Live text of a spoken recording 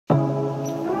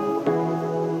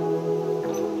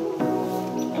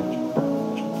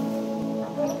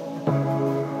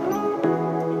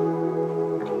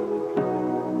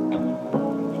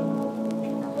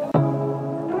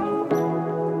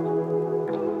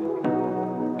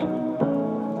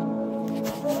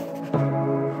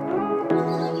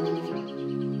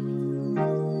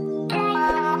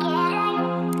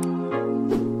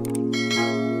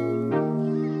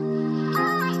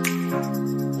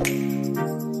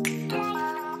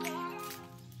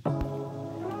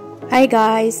Hi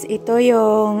guys, ito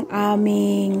yung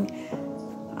aming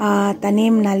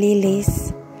tanim na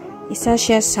lilies. Isa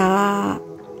siya sa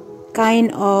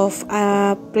kind of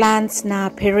plants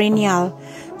na perennial.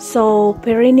 So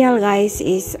perennial guys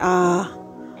is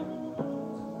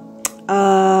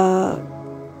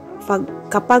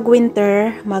kapag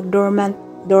winter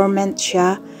dormant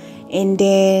siya, and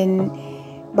then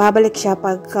babalik siya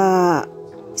pagka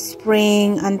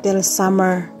spring until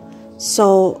summer.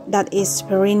 So that is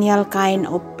perennial kind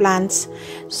of plants.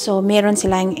 So meron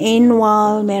silang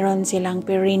annual, meron silang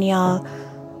perennial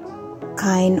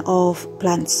kind of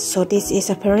plants. So this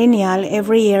is a perennial.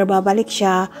 Every year babalik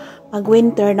siya. Pag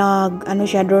winter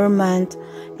siya dormant,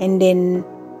 and then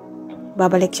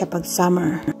babalik siya pag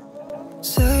summer.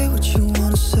 Say what you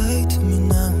wanna say to me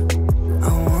now.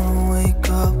 I wanna wake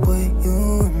up with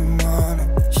you in the morning.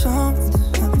 Show me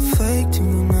there's nothing fake to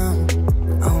me now.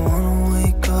 I wanna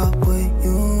wake up with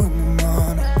you in the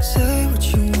morning. Say what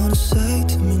you wanna say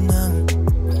to me now.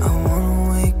 I wanna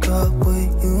wake up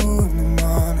with you in the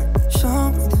morning.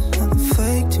 Show me there's nothing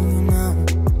fake to me now.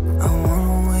 I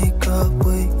wanna wake up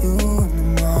with you in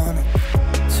the morning.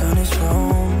 Turn this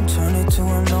room, turn it to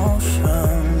an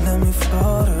ocean. Let me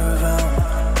float around.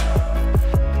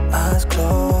 Eyes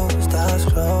closed,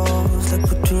 like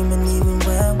we're dreaming even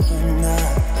when we're not.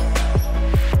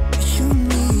 You and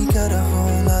me got a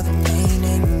whole other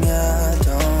meaning, I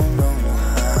don't know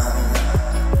how.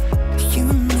 You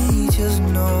and me just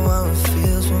know how it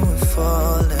feels when we're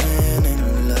falling in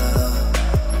love.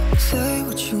 Say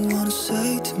what you wanna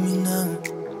say to me now.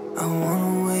 I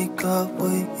wanna wake up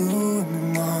with you in the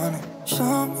morning.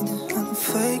 Show me there's nothing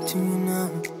fake to me now.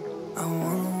 I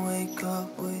wanna wake up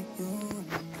with you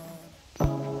in the morning.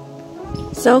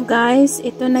 So guys,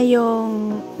 ito na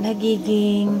yung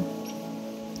nagiging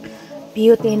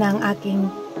beauty ng aking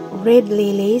red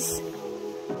lilies.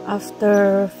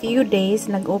 After few days,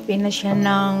 nag-open na siya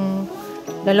ng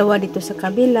dalawa dito sa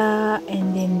kabila,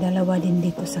 and then dalawa din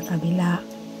dito sa kabila.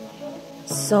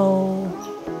 So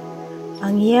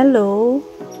ang yellow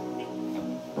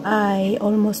ay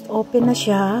almost open na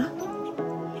siya,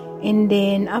 and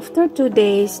then after 2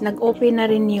 days, nag-open na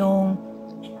rin yung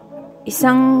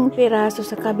isang piraso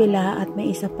sa kabila at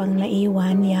may isa pang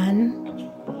naiwan yan.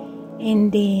 And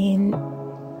then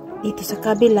dito sa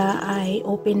kabila ay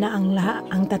open na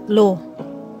ang tatlo.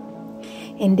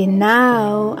 And then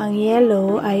now ang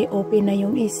yellow ay open na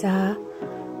yung isa,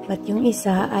 but yung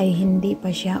isa ay hindi pa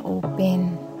siya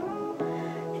open.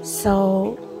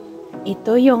 So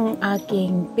ito yung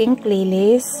aking pink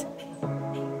lilies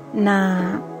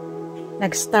na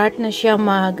nag-start na siya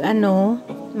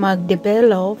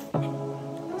mag-develop.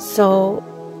 So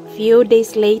few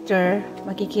days later,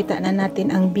 makikita na natin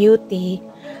ang beauty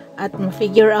at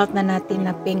ma-figure out na natin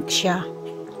na pink siya.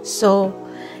 So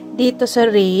dito sa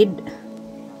red,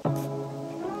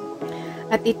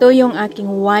 at ito yung aking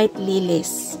white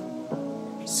lilies.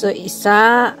 So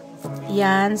isa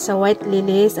yan sa white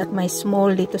lilies at may small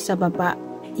dito sa baba.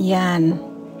 Yan.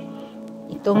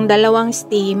 Itong dalawang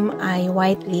stem ay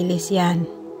white lilies yan.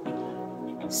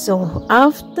 So,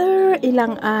 after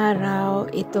ilang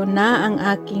araw, ito na ang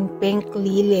aking pink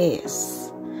lilies.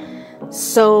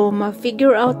 So,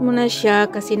 ma-figure out mo na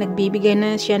siya kasi nagbibigay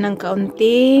na siya ng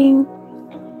kaunting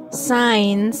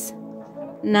signs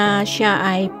na siya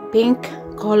ay pink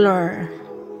color.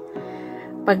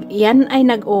 Pag yan ay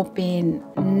nag-open,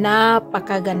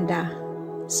 napakaganda.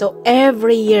 So,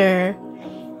 every year,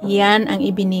 yan ang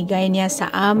ibinigay niya sa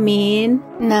amin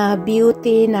na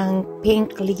beauty ng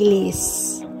pink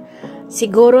lilies.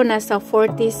 Siguro nasa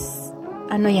 40s,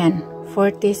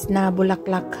 40s na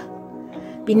bulaklak.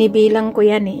 Binibilang ko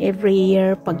yan every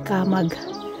year pagka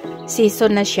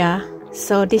mag-season na siya.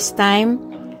 So this time,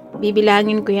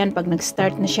 bibilangin ko yan pag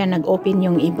nag-start na siya, nag-open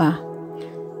yung iba.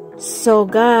 So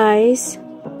guys,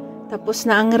 tapos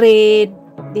na ang red.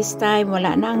 This time,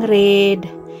 wala na ang red.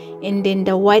 And then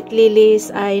the white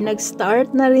lilies ay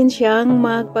nag-start na rin siyang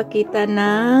magpakita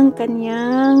ng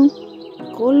kanyang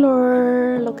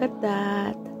color. Look at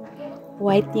that.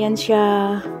 White yan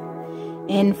siya.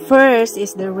 And first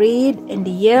is the red and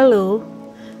the yellow.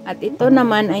 At ito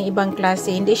naman ay ibang klase.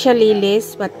 Hindi siya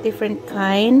lilies but different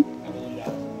kind.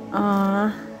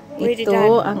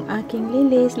 Ito ang aking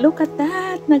lilies. Look at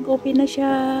that. Nag-open na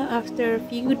siya after a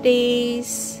few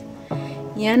days.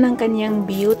 Yan ang kanyang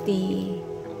beauty.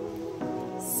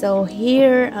 So,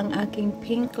 here ang aking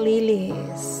pink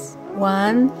lilies.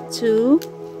 1,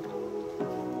 2.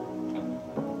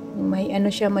 May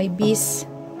siya, may bees.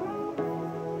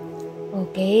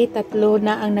 Okay, 3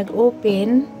 na ang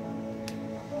nag-open.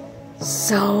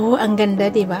 So, ang ganda,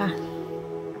 'di ba?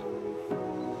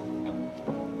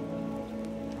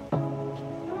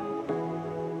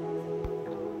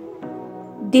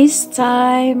 This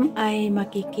time ay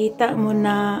makikita mo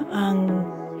na ang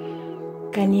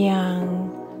kanyang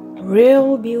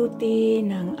real beauty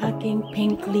ng aking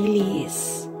pink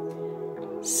lilies.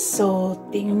 So,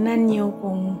 tingnan nyo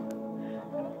kung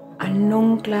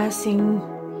anong klaseng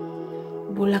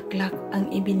bulaklak ang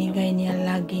ibinigay niya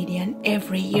lagi diyan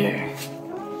every year.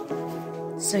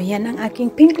 So, yan ang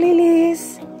aking pink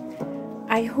lilies.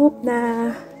 I hope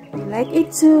na you like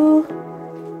it too.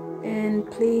 And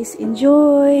please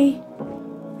enjoy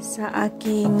sa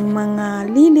aking mga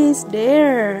lilies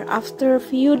there. After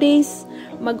few days,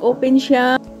 mag-open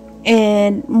siya.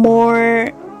 And more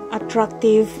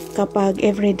attractive kapag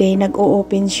everyday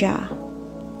nag-o-open siya.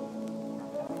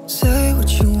 Say what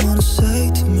you wanna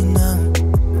say to me now.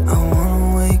 I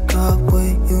wanna wake up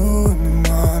with you in the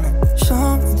morning.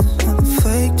 Show me there's nothing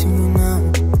fake to me now.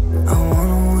 I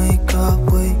wanna wake up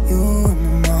with you in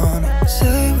the morning.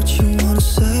 Say what you wanna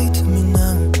say to me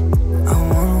now. I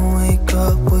wanna wake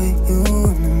up with you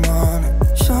in the morning.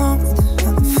 Show me there's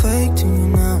nothing fake to me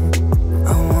now.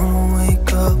 I wanna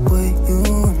wake up with you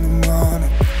in the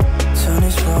morning. Turn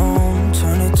this room,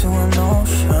 turn it to an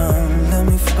ocean. Let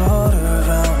me float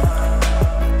around.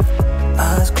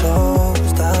 Eyes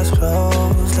closed,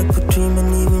 like we're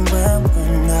dreaming even when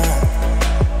we're not.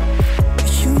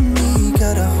 You and me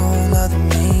got a whole other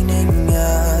meaning,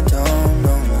 I don't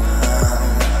know how.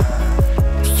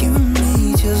 You and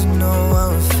me just know how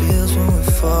it feels when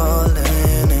we're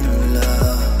falling in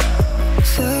love.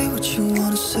 Say what you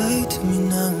wanna say to me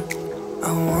now.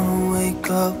 I wanna wake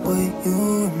up with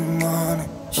you in the morning.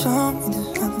 Show me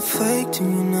there's nothing fake to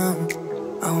me now.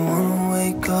 I wanna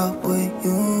wake up with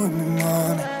you in the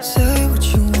morning. Say what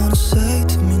you wanna say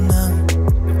to me now.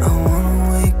 I wanna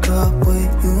wake up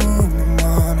with you in the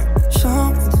morning.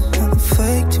 Show me there's nothing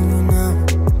fake to me now.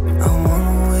 I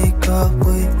wanna wake up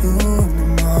with you in the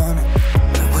morning.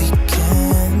 We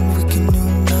can do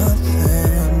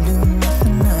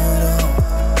nothing at all.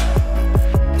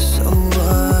 So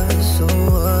what?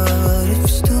 If you're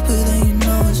stupid then you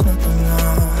know it's nothing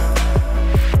wrong.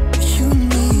 You and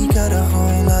me got a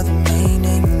whole other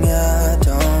meaning, I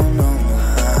don't know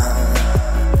how.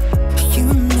 You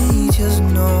and me just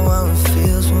know how it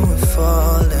feels when we're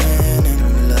falling in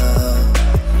love.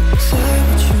 Say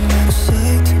what you wanna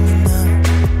say to me now.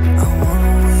 I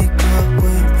wanna wake up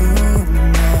with you in the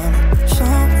morning.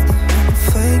 Show me there's nothing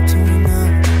fake to me now.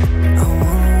 I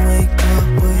wanna wake up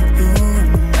with you in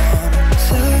the morning.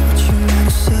 Say what you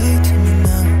wanna say to me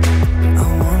now. I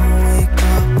wanna wake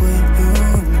up with you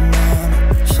in the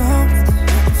morning. Show me there's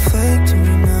nothing fake to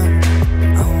me now.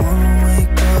 I wanna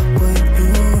wake up with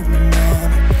you in the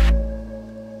morning.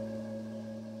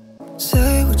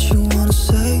 Say what you wanna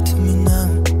say to me now.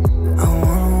 I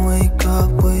wanna wake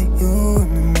up with you in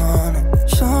the morning.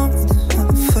 Show me there's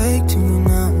nothing fake to me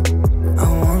now. I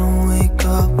wanna wake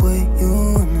up with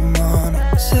you in the morning.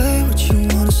 Say what you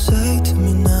wanna say to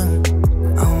me now.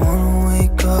 I wanna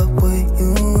wake up with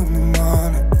you in the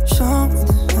morning. Show me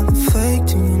there's nothing fake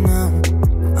to me now.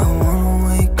 I wanna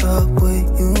wake up with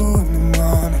you in the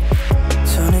morning.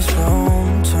 Turn this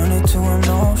room, turn it to an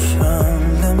ocean.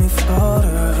 Let me float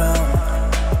around.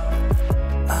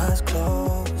 Eyes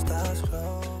closed, eyes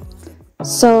closed.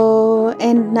 So,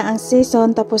 end na ang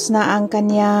season, tapos na ang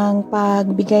kanyang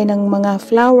pagbigay ng mga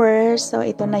flowers. So,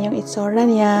 ito na yung itsura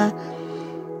niya.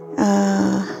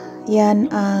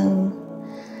 Yan ang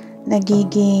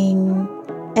nagiging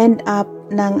end up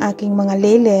ng aking mga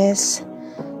lilies.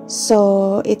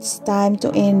 So, it's time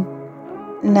to end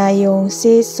na yung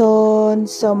season.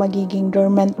 So, magiging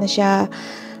dormant na siya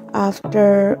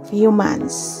after few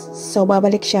months. So,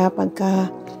 babalik siya pagka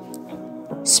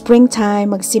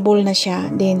springtime, magsibol na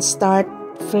siya. Then, start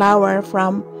flower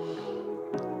from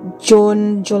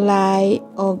June, July,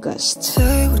 August.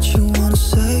 Say what you